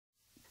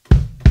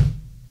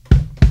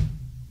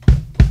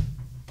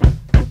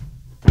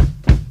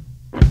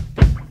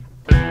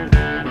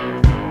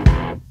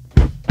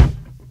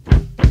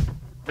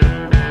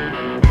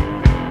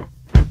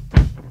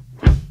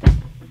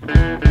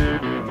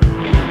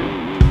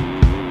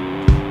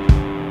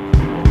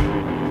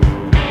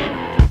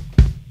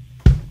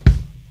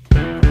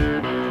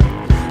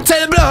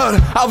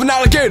of an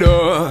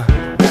alligator.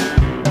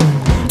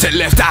 Take the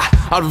left eye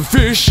out of a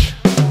fish.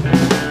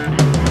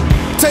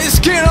 Take the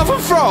skin off a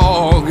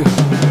frog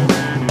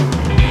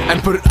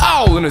and put it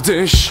all in a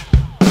dish.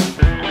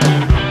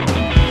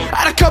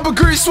 Add a cup of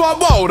grease swamp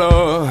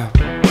water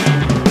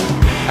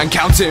and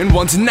count in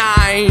 1 to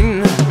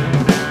 9.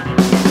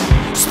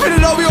 Spin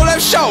it over your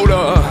left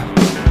shoulder.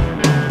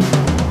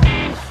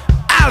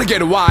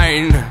 Alligator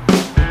wine.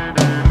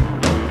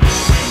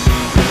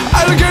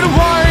 Alligator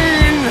wine.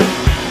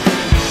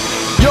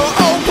 Your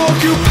old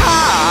porcupine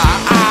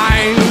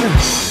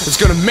is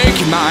gonna make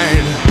you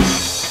mine.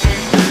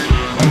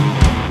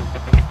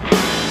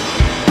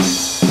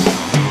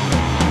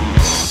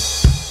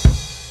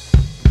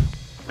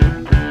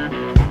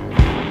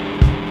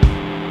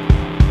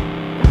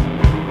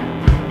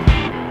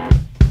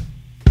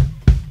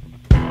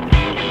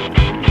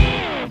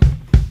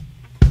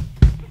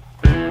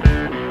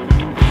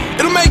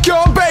 It'll make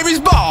your babies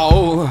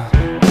bawl.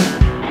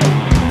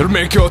 It'll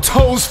make your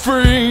toes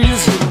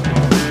freeze.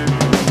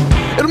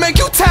 It'll make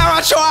you tear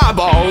out your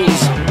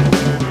eyeballs.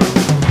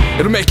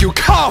 It'll make you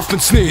cough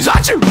and sneeze.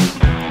 Achoo!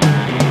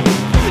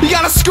 You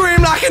gotta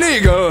scream like an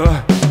eagle.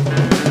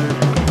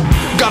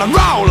 Gotta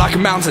roar like a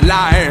mountain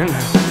lion.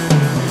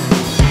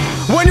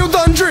 When you're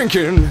done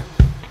drinking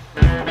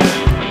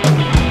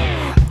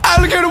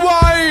alligator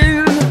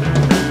wine.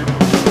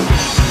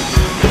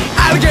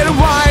 Alligator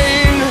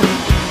wine.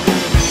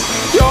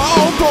 Your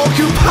old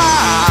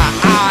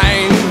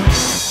porcupine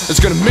is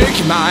gonna make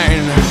you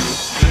mine.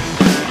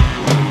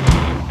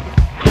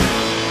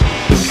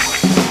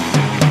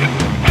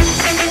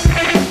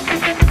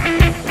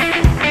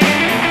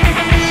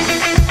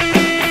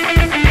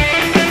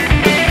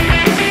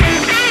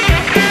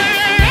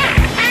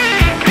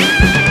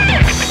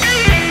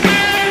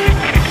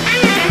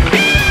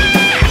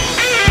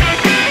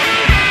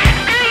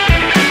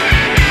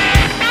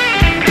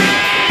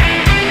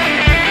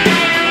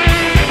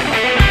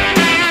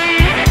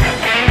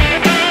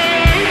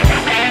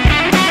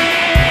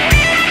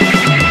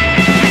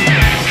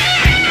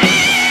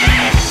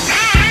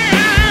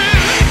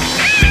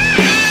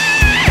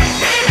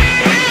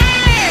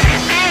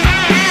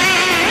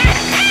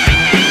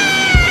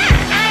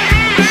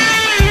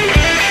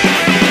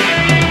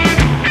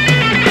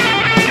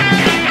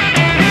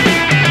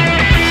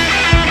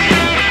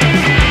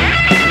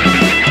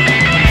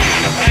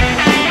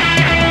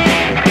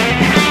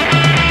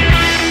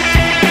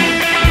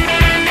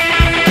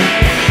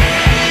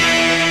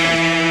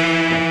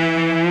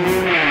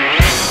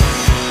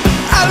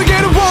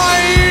 Alligator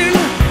wine,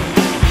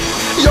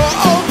 your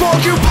old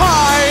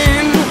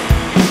porcupine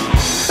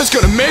is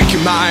gonna make you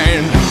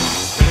mine.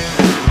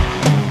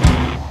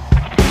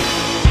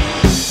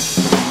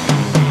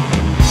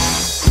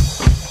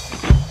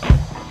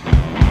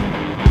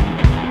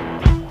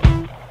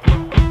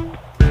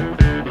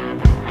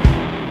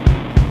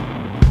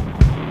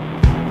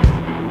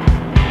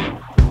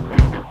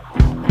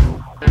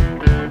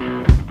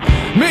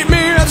 Meet me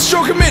at the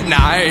stroke of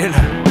midnight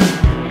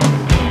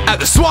at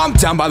the swamp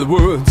down by the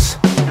woods.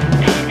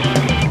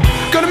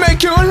 Gonna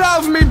make you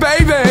love me,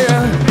 baby,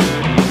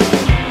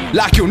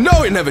 like you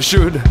know you never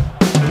should.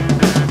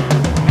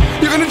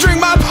 You're gonna drink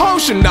my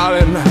potion,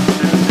 darling.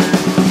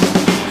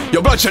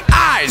 Your bloodshot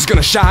eyes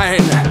gonna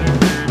shine.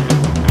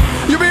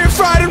 You'll be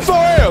frightened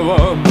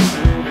forever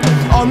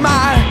on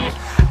my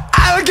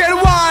alligator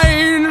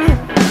wine.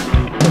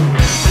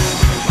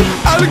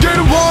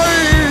 Alligator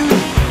wine.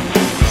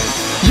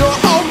 Your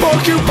old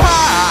porcupine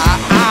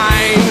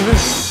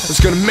is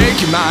gonna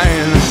make you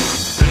mine.